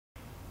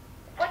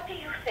do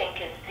you think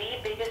is the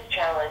biggest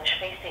challenge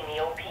facing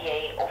the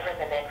OPA over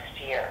the next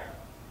year?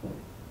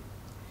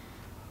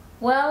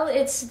 Well,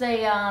 it's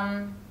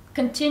the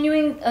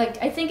continuing,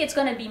 I think it's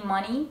going to be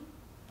money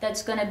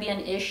that's going to be an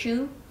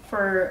issue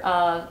for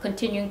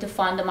continuing to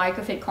fund the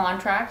MicroFIT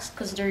contracts,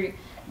 because the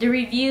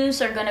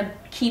reviews are going to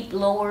keep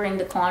lowering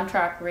the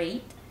contract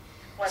rate.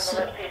 One will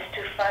is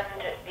to fund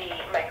the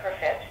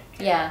MicroFIT.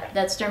 Yeah,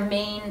 that's their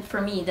main,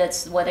 for me,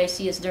 that's what I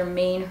see as their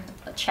main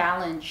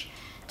challenge,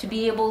 to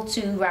be able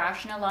to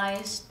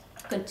rationalize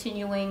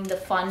continuing the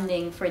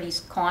funding for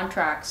these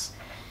contracts.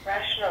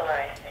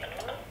 Rationalizing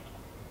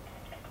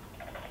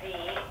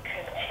the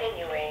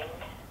continuing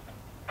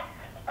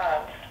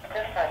of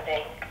the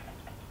funding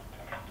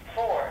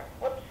for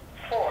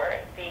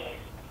these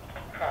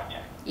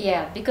projects.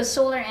 Yeah, because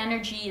solar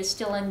energy is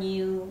still a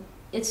new,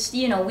 it's,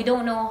 you know, we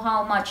don't know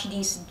how much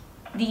these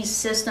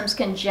systems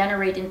can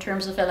generate in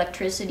terms of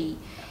electricity.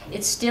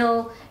 It's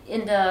still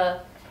in the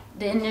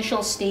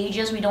initial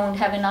stages. We don't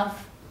have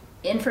enough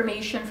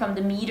information from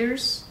the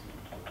meters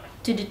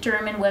to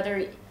determine whether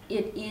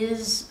it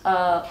is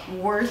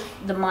worth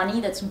the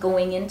money that's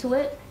going into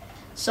it.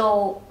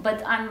 So,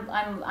 but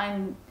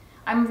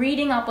I'm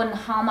reading up on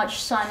how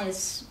much sun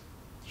is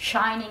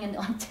shining in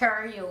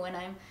Ontario, and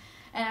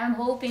I'm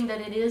hoping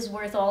that it is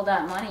worth all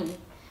that money,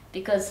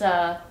 because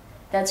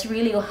that's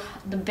really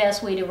the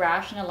best way to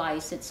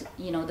rationalize it's,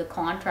 you know, the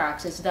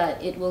contracts, is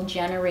that it will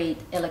generate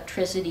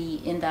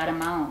electricity in that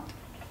amount.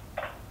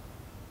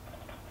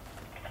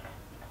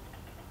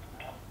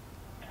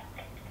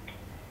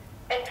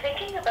 And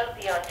thinking about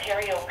the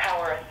Ontario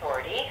Power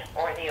Authority,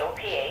 or the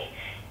OPA,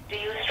 do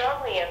you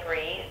strongly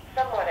agree,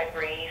 somewhat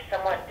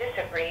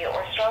disagree,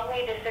 or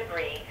strongly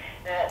disagree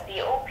that the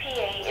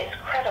OPA is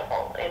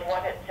credible in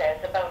what it says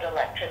about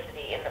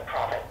electricity in the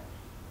province?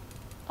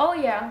 Oh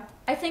yeah,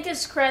 I think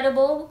it's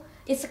credible.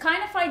 It's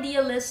kind of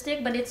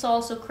idealistic, but it's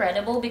also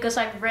credible, because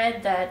I've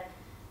read that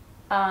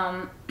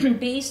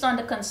based on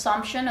the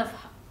consumption of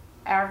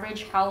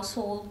average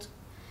household,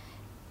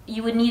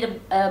 you would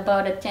need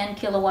about a 10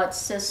 kilowatt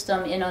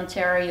system in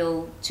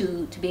Ontario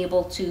to be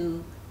able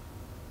to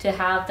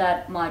have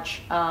that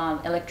much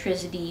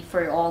electricity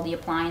for all the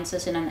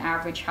appliances in an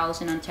average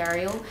house in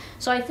Ontario.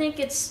 So I think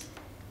it's,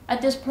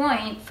 at this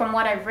point, from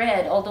what I've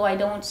read, although I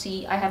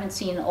haven't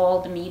seen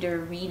all the meter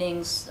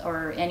readings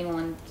or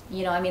anyone,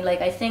 you know, I mean, like,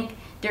 I think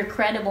they're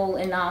credible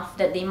enough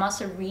that they must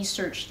have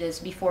researched this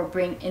before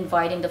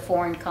inviting the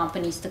foreign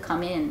companies to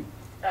come in.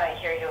 I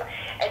hear you.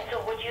 And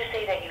so would you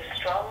say that you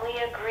strongly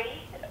agree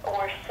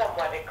or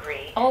somewhat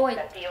agree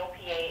that the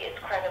OPA is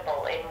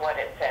credible in what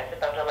it says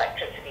about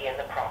electricity in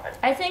the province?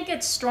 I think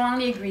it's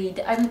strongly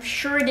agreed. I'm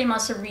sure they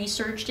must have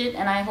researched it,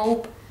 and I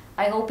hope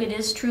it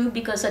is true,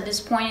 because at this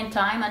point in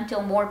time,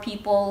 until more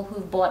people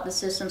who've bought the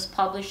systems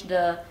publish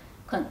the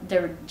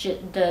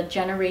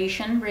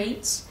generation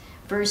rates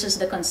versus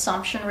the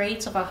consumption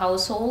rates of a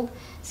household,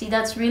 see,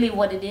 that's really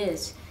what it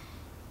is.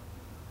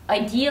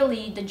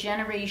 Ideally, the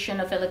generation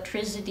of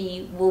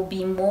electricity will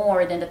be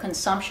more than the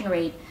consumption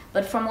rate,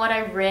 but from what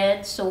I've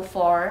read so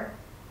far,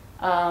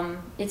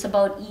 it's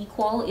about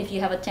equal if you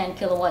have a 10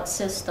 kilowatt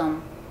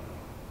system.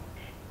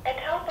 And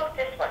how about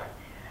this one?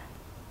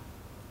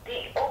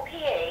 The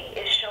OPA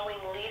is showing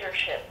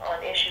leadership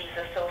on issues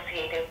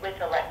associated with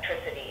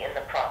electricity in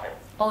the province.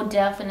 Oh,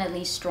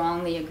 definitely,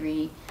 strongly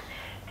agree.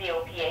 The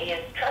OPA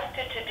is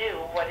trusted to do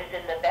what is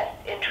in the best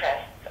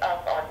interests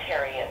of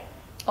Ontarians.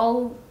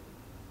 Oh,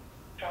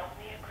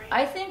 strongly agree?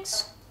 I think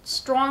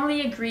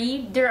strongly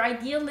agree. They're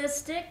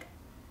idealistic,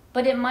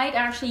 but it might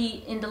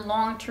actually, in the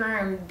long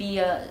term, be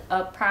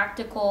a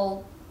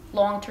practical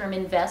long-term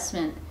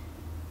investment.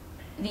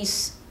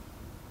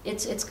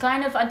 It's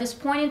kind of, at this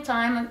point in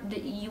time,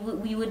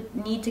 we would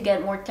need to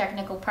get more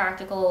technical,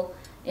 practical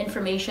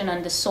information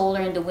on the solar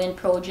and the wind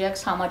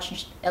projects, how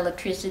much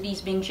electricity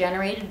is being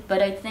generated.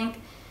 But I think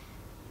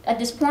at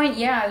this point,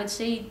 yeah, I would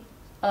say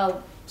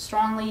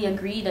strongly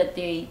agree that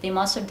they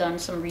must have done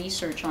some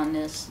research on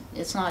this.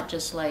 It's not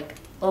just like,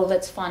 oh,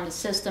 let's fund the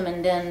system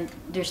and then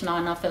there's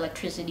not enough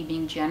electricity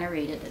being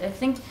generated. I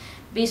think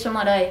based on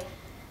what I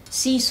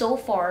see so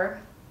far,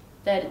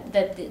 that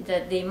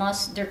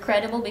they're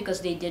credible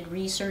because they did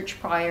research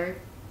prior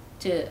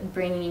to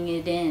bringing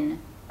it in.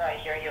 I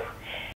hear you.